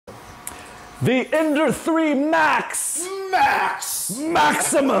The Ender 3 Max!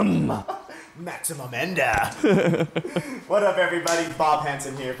 Maximum! Maximum Ender. What up, everybody? Bob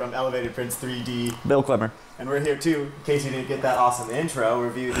Hansen here from Elevated Prints 3D. Bill Clemmer. And we're here too, in case you didn't get that awesome intro,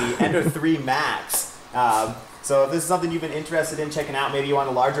 review the Ender 3 Max. So if this is something you've been interested in checking out, maybe you want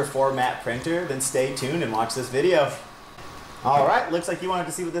a larger format printer, then stay tuned and watch this video. Alright, looks like you wanted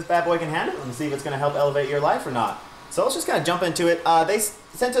to see what this bad boy can handle and see if it's going to help elevate your life or not. So let's just kind of jump into it. They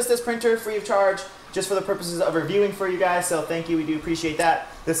sent us this printer free of charge, just for the purposes of reviewing for you guys, so thank you, we do appreciate that.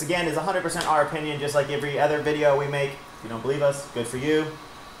 This again is 100% our opinion, just like every other video we make. If you don't believe us, good for you.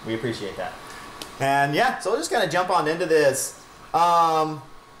 We appreciate that. And yeah, so we're just gonna jump on into this.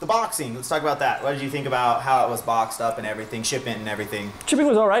 The boxing, let's talk about that. What did you think about how it was boxed up and everything, shipment and everything? Shipping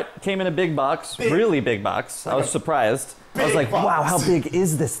was all right. Came in a big box, really big box. I was surprised. I was like, wow, how big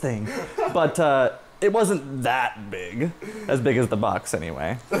is this thing? But it wasn't that big as the box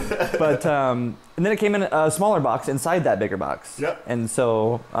anyway. But and then it came in a smaller box inside that bigger box. Yep. And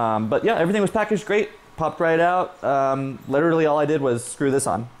so, but yeah, everything was packaged great. Popped right out. Literally all I did was screw this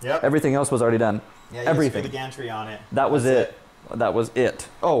on. Yep. Everything else was already done. Yeah, everything. Screw the gantry on it. That was it. That was it.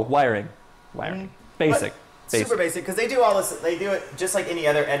 Oh, wiring. Basic. Super basic, because they do all this, they do it just like any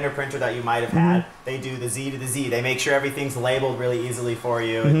other Ender printer that you might have had. They do the Z to the Z. They make sure everything's labeled really easily for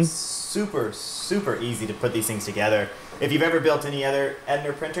you. It's super, super easy to put these things together. If you've ever built any other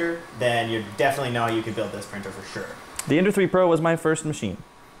Ender printer, then you definitely know you could build this printer for sure. The Ender 3 Pro was my first machine.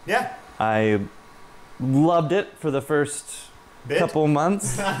 Yeah. I loved it for the first couple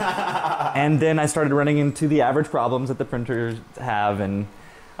months. And then I started running into the average problems that the printers have, and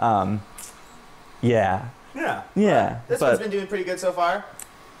yeah. Yeah. This one's been doing pretty good so far.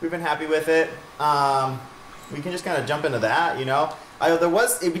 We've been happy with it. We can just kind of jump into that, you know.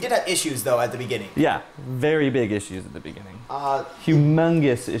 We did have issues though at the beginning. Yeah, very big issues at the beginning.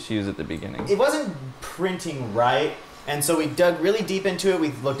 Humongous issues at the beginning. It wasn't printing right, and so we dug really deep into it.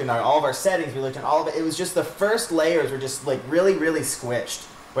 We looked at all of our settings. We looked at all of it. It was just the first layers were just like really, really squished,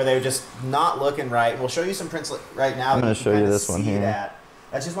 where they were just not looking right. We'll show you some prints right now. I'm going to show you this one here.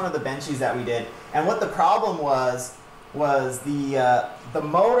 That's just one of the benchies that we did. And what the problem was the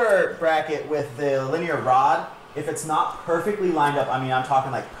motor bracket with the linear rod. If it's not perfectly lined up, I mean, I'm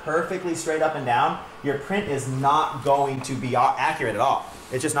talking like perfectly straight up and down, your print is not going to be accurate at all.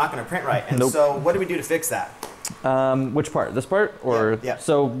 It's just not going to print right. And so what do we do to fix that? Which part? This part? Or yeah.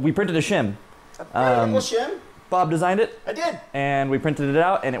 So we printed a shim. A little shim. Bob designed it. I did. And we printed it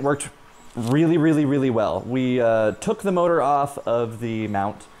out, and it worked really, really, really well. We took the motor off of the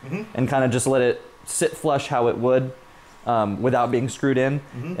mount and kind of just let it sit flush how it would without being screwed in.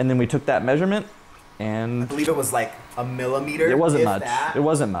 And then we took that measurement, and I believe it was like a millimeter. It wasn't much. It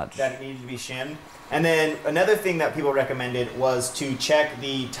wasn't much. That it needed to be shimmed. And then another thing that people recommended was to check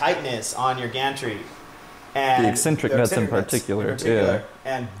the tightness on your gantry. And the eccentric nuts in particular. Yeah.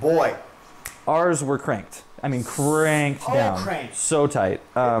 And boy, ours were cranked. I mean, cranked down. Cranked. So tight.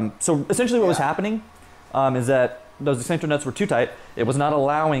 So essentially what was happening is that those eccentric nuts were too tight. It was not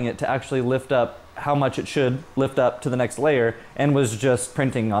allowing it to actually lift up how much it should lift up to the next layer, and was just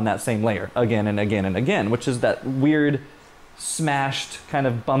printing on that same layer again and again and again, which is that weird smashed kind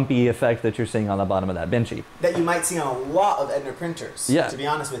of bumpy effect that you're seeing on the bottom of that benchy. That you might see on a lot of Ender printers. Yeah. To be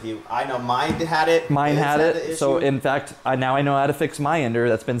honest with you, I know mine had it. Mine had it. So in fact, now I know how to fix my Ender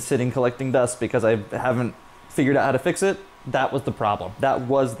that's been sitting collecting dust because I haven't figured out how to fix it. That was the problem. That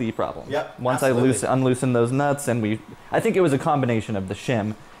was the problem. Yep. Once absolutely. I unloosened those nuts, and I think it was a combination of the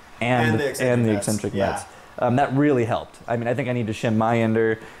shim and the eccentric nuts. That really helped. I mean, I think I need to shim my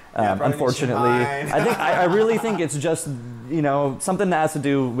Ender. Unfortunately, I really think it's just, you know, something that has to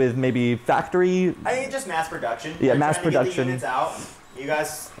do with maybe factory. I think it's just mass production. Yeah, mass production. Get the units out. You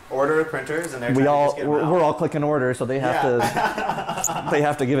guys order printers, and we're all clicking order, so they have to they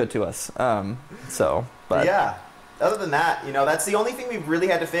have to give it to us. But yeah. Other than that, you know, that's the only thing we've really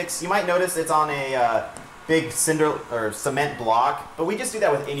had to fix. You might notice it's on a big cinder or cement block, but we just do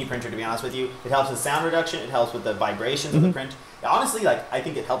that with any printer, to be honest with you. It helps with sound reduction. It helps with the vibrations of the print. Honestly, like, I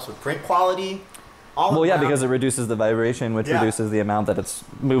think it helps with print quality. Well, yeah, because it reduces the vibration, which reduces the amount that it's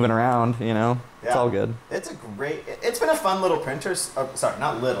moving around, you know? Yeah. It's all good. It's been a fun little printer. Sorry,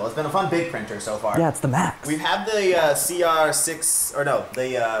 not little. It's been a fun big printer so far. Yeah, it's the Max. We've had the CR6, or no,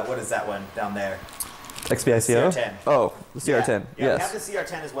 the, what is that one down there? XPICO? CR10. Oh, the CR10, yeah, yes. We have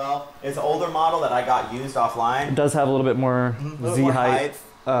the CR10 as well. It's an older model that I got used offline. It does have a little bit more Z height,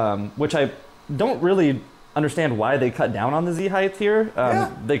 which I don't really understand why they cut down on the Z height here.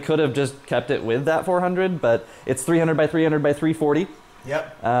 They could have just kept it with that 400, but it's 300 by 300 by 340.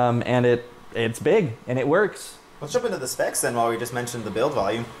 Yep. And it's big, and it works. Let's jump into the specs then while we just mentioned the build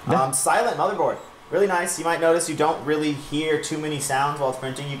volume. Yeah. Silent motherboard. Really nice. You might notice you don't really hear too many sounds while it's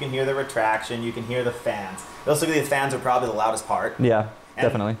printing. You can hear the retraction. You can hear the fans. Those the fans are probably the loudest part. Yeah, And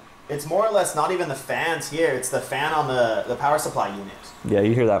definitely. It's more or less not even the fans here. It's the fan on the power supply unit. Yeah,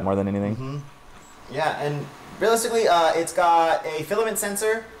 you hear that more than anything. Mm-hmm. Yeah, and realistically, it's got a filament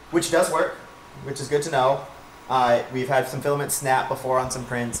sensor, which does work, which is good to know. We've had some filament snap before on some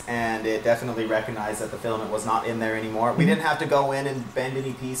prints, and it definitely recognized that the filament was not in there anymore. We didn't have to go in and bend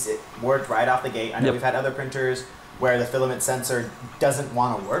any piece. It worked right off the gate. I know we've had other printers where the filament sensor doesn't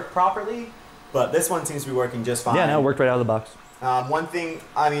want to work properly, but this one seems to be working just fine. Yeah, no, it worked right out of the box. One thing,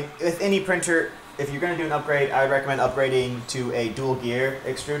 I mean, with any printer, if you're going to do an upgrade, I would recommend upgrading to a dual gear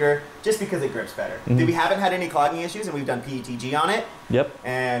extruder just because it grips better. Mm-hmm. We haven't had any clogging issues, and we've done PETG on it. Yep.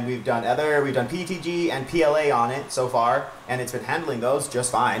 And we've done PETG and PLA on it so far, and it's been handling those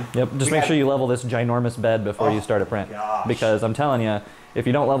just fine. Yep, just make sure you level this ginormous bed before you start a print. Gosh. Because I'm telling you, if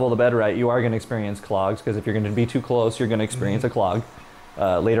you don't level the bed right, you are going to experience clogs, because if you're going to be too close, you're going to experience a clog.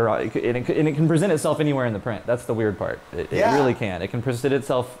 Later on, and it can present itself anywhere in the print. That's the weird part. It really can. It can present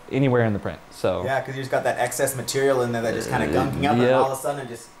itself anywhere in the print. So yeah, because you just got that excess material in there that just kind of gunking up, and all of a sudden it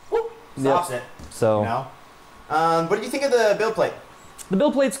just whoop, stops it. So, you know? What do you think of the build plate? The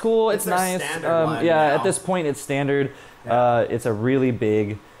build plate's cool. It's their nice. standard one yeah, now. at this point, it's standard. Yeah. It's a really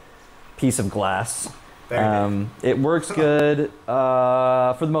big piece of glass. Very big. It works good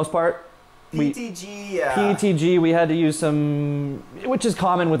for the most part. PETG, PETG, we had to use some, which is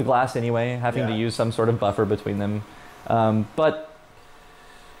common with glass anyway, having to Yeah. use some sort of buffer between them. But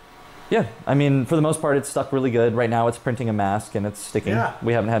yeah, I mean, for the most part, it's stuck really good. Right now, it's printing a mask and it's sticking. Yeah.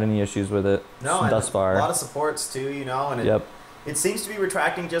 We haven't had any issues with it thus far. A lot of supports too, you know, and it seems to be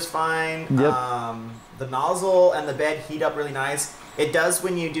retracting just fine. Yep. The nozzle and the bed heat up really nice. It does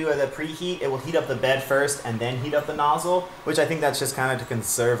when you do the preheat, it will heat up the bed first and then heat up the nozzle, which I think that's just kind of to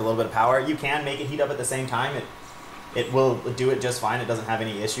conserve a little bit of power. You can make it heat up at the same time. It will do it just fine. It doesn't have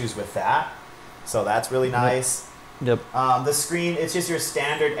any issues with that. So that's really nice. Yep. The screen, it's just your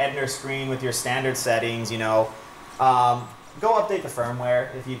standard Edner screen with your standard settings, you know. Go update the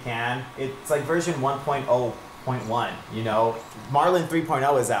firmware if you can. It's like version 1.0.1, you know. Marlin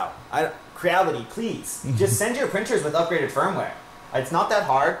 3.0 is out. Creality, please. Just send your printers with upgraded firmware. It's not that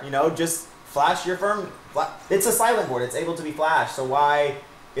hard, you know, just flash your it's a silent board, it's able to be flashed, so why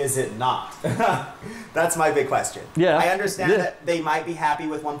is it not? That's my big question. Yeah. I understand that they might be happy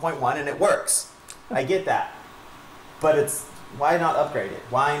with 1.1 and it works. I get that. But why not upgrade it?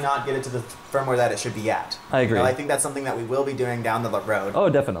 Why not get it to the firmware that it should be at? I agree. You know, I think that's something that we will be doing down the road. Oh,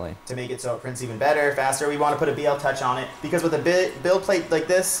 definitely. To make it so it prints even better, faster. We want to put a BL Touch on it, because with a build plate like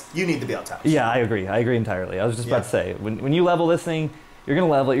this, you need the BL Touch. Yeah, I agree. I agree entirely. I was just about to say, when you level this thing, you're going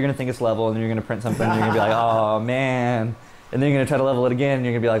to level it, you're going to think it's level, and then you're going to print something, and you're going to be like, oh, man. And then you're going to try to level it again, and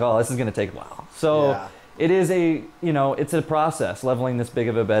you're going to be like, oh, this is going to take a while. So it is it's a process. Leveling this big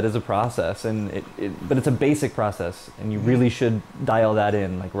of a bed is a process, and but it's a basic process, and you really should dial that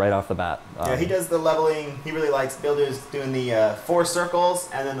in, like, right off the bat. Yeah, he does the leveling. He really likes builders doing the 4 circles,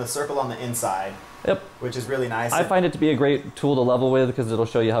 and then the circle on the inside. Yep. Which is really nice. I find it to be a great tool to level with, because it'll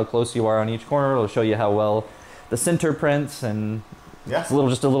show you how close you are on each corner. It'll show you how well the center prints, and it's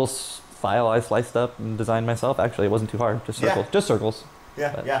just a little file I sliced up and designed myself. Actually, it wasn't too hard. Just circles. Just circles.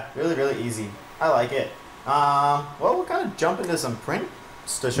 Yeah, really, really easy. I like it. Well, we'll kind of jump into some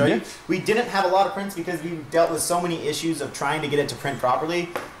prints to show you. We didn't have a lot of prints because we dealt with so many issues of trying to get it to print properly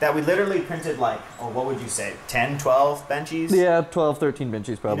that we literally printed what would you say, 10, 12 benchies? Yeah, 12, 13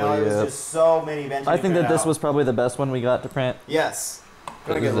 benchies probably. You know, it was just so many benchies. I think that this was probably the best one we got to print. Yes.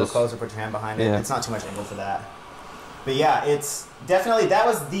 Gotta get a little closer, put your hand behind it. It's not too much angle for that. But yeah, it's definitely, that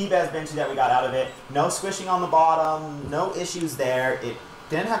was the best benchy that we got out of it. No squishing on the bottom, no issues there. It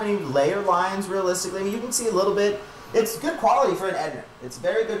didn't have any layer lines realistically. I mean, you can see a little bit. It's good quality for an Edner. It's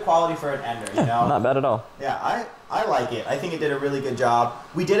very good quality for an Edner, you know? Not bad at all. Yeah, I like it. I think it did a really good job.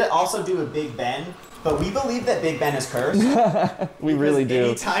 We did also do a Big Ben, but we believe that Big Ben is cursed. We really do.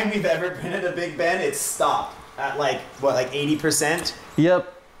 Anytime we've ever printed a Big Ben, it's stopped at like 80%?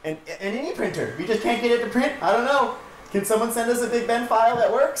 Yep. And any printer, we just can't get it to print. I don't know. Can someone send us a Big Ben file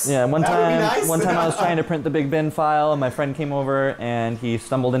that works? Yeah, one That would be nice. time I was trying to print the Big Ben file, and my friend came over and he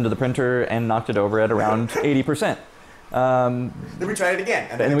stumbled into the printer and knocked it over at around 80%. Then we tried it again.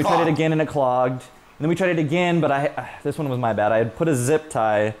 And then we tried it again and it clogged. And then we tried it again, but this one was my bad. I had put a zip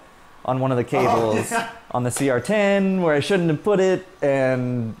tie on one of the cables on the CR10 where I shouldn't have put it,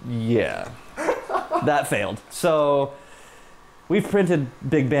 and that failed. So we've printed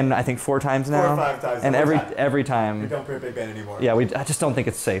Big Ben, I think, 4 times now. 4 or 5 times. And every time. We don't print Big Ben anymore. Yeah, I just don't think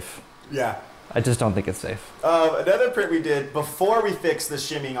it's safe. Yeah. I just don't think it's safe. Another print we did before we fixed the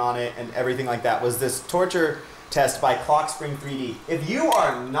shimming on it and everything like that was this torture test by Clockspring 3D. If you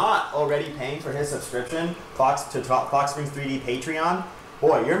are not already paying for his subscription, Clockspring 3D Patreon,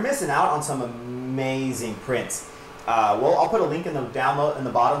 boy, you're missing out on some amazing prints. Well, I'll put a link in the download in the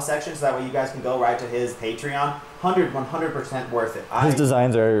bottom section so that way you guys can go right to his Patreon. 100% worth it. His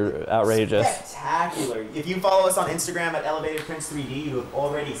designs are outrageous. Spectacular. If you follow us on Instagram at Elevated Prints 3D, you have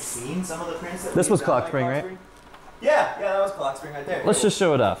already seen some of the prints. That this was Clockspring, right? Yeah, that was Clockspring right there. Let's just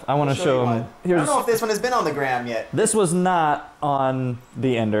show it off. I want to show him. I don't know if this one has been on the gram yet. This was not on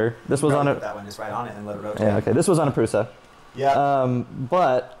the Ender. This was on a. That one just right on it and let it rotate. Yeah, okay. This was on a Prusa. Yeah.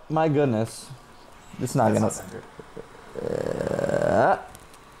 But my goodness, it's not gonna.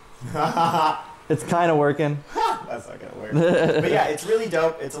 It's kind of working. That's not gonna work. But yeah, it's really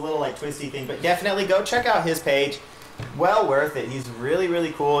dope. It's a little like twisty thing, but definitely go check out his page. Well worth it. He's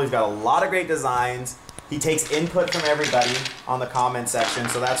really cool. He's got a lot of great designs. He takes input from everybody on the comment section,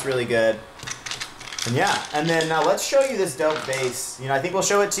 so that's really good. And yeah, and then now let's show you this dope vase. You know, I think we'll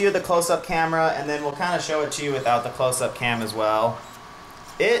show it to you the close-up camera, and then we'll kind of show it to you without the close-up cam as well.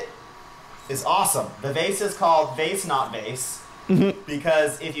 It is awesome. The vase is called Vase Not Vase.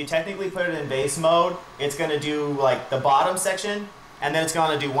 Because if you technically put it in vase mode, it's going to do like the bottom section, and then it's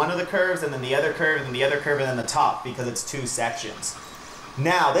going to do one of the curves, and then the other curve, and then the other curve, and then the top, because it's 2 sections.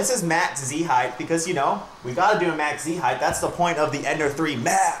 Now, this is max Z height, because, you know, we got to do a max Z height. That's the point of the Ender 3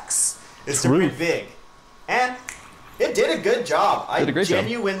 Max, is to print big. And it did a good job. I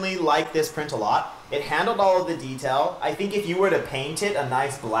genuinely like this print a lot. It handled all of the detail. I think if you were to paint it a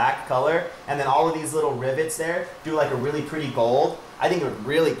nice black color, and then all of these little rivets there, do like a really pretty gold, I think it would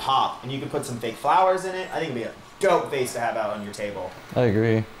really pop. And you could put some fake flowers in it. I think it'd be a dope vase to have out on your table. I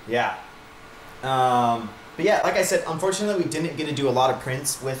agree. Yeah. But yeah, like I said, unfortunately we didn't get to do a lot of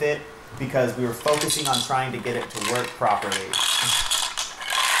prints with it because we were focusing on trying to get it to work properly.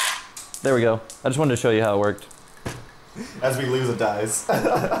 There we go. I just wanted to show you how it worked. As we lose a dies.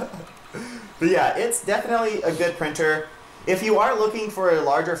 But yeah, it's definitely a good printer. If you are looking for a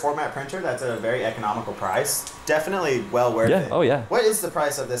larger format printer that's at a very economical price, definitely well worth it. Oh yeah. What is the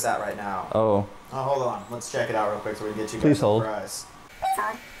price of this at right now? Oh, hold on. Let's check it out real quick so we get you guys Please the hold. price.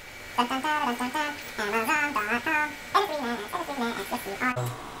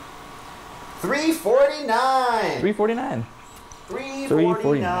 $349. $349.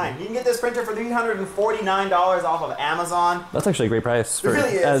 $349. You can get this printer for $349 off of Amazon. That's actually a great price for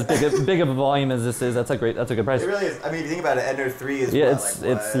really is. as big of a volume as this is. That's a good price. It really is. I mean, if you think about it, Ender 3 is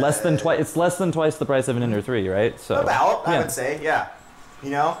it's less than twice the price of an Ender 3, right? So I would say, yeah.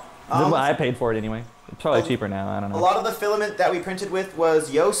 You know, I paid for it anyway. It's probably cheaper now. I don't know. A lot of the filament that we printed with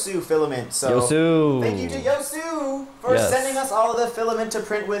was Yosu filament. So Yosu. Thank you to Yosu for sending us all of the filament to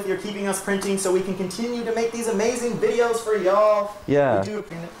print with. You're keeping us printing so we can continue to make these amazing videos for y'all. Yeah. We do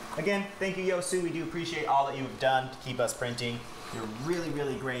again, thank you Yosu. We do appreciate all that you've done to keep us printing. You're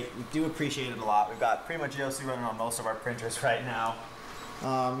really great. We do appreciate it a lot. We've got pretty much Yosu running on most of our printers right now.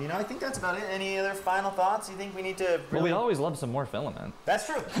 You know, I think that's about it. Any other final thoughts? You think we need to really... Well, we'd always love some more filament. That's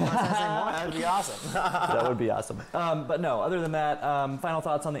true. That would be awesome. That would be awesome. But no, other than that, final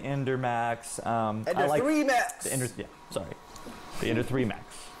thoughts on the Ender Max. Ender 3 Max. The Ender, the Ender 3 Max.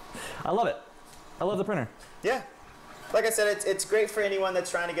 I love it. I love the printer. Yeah. Like I said, it's great for anyone that's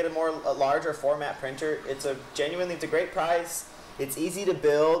trying to get a larger format printer. It's a great price. It's easy to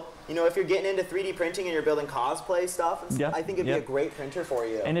build. You know, if you're getting into 3D printing and you're building cosplay stuff, I think it'd be a great printer for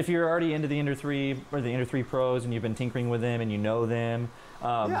you. And if you're already into the Ender 3 or the Ender 3 Pros and you've been tinkering with them and you know them,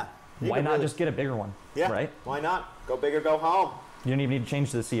 why not just get a bigger one? Yeah, right? Why not? Go big or go home. You don't even need to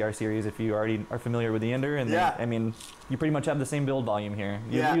change to the CR series if you already are familiar with the Ender. And I mean, you pretty much have the same build volume here.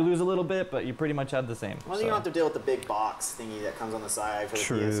 You lose a little bit, but you pretty much have the same. Well, you don't have to deal with the big box thingy that comes on the side for the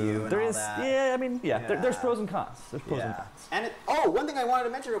PSU and all that. Yeah, I mean, there's pros and cons. There's pros and cons. And one thing I wanted to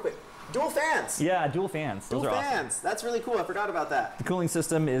mention real quick. Dual fans. Yeah, dual fans. Those are fans. awesome. That's really cool. I forgot about that. The cooling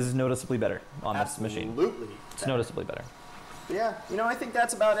system is noticeably better on this machine. Absolutely. It's noticeably better. Yeah, you know, I think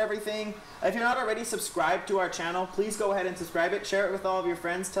that's about everything. If you're not already subscribed to our channel, please go ahead and subscribe it. Share it with all of your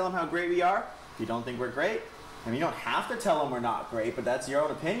friends. Tell them how great we are. If you don't think we're great, I mean, you don't have to tell them we're not great, but that's your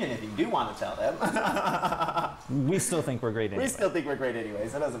own opinion if you do want to tell them. We still think we're great anyway. We still think we're great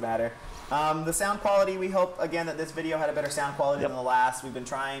anyways. It doesn't matter. The sound quality, we hope, again, that this video had a better sound quality than the last. We've been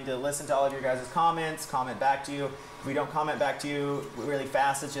trying to listen to all of your guys' comments, comment back to you, we don't comment back to you really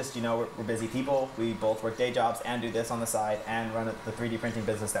fast. It's just, you know, we're busy people. We both work day jobs and do this on the side and run the 3D printing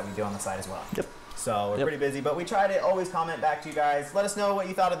business that we do on the side as well. Yep. So we're pretty busy, but we try to always comment back to you guys. Let us know what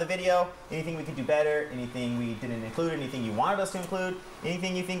you thought of the video, anything we could do better, anything we didn't include, anything you wanted us to include,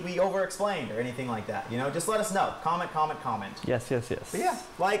 anything you think we over-explained or anything like that. You know, just let us know. Comment, comment, comment. Yes, yes, yes. But yeah,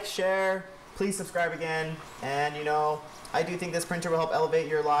 like, share, please subscribe again. And, you know, I do think this printer will help elevate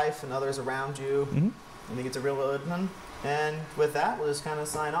your life and others around you. I think it's a real good one. And with that, we'll just kind of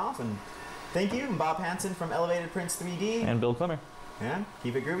sign off. And thank you. I'm Bob Hansen from Elevated Prints 3D. And Bill Clemmer. And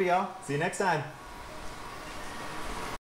keep it groovy, y'all. See you next time.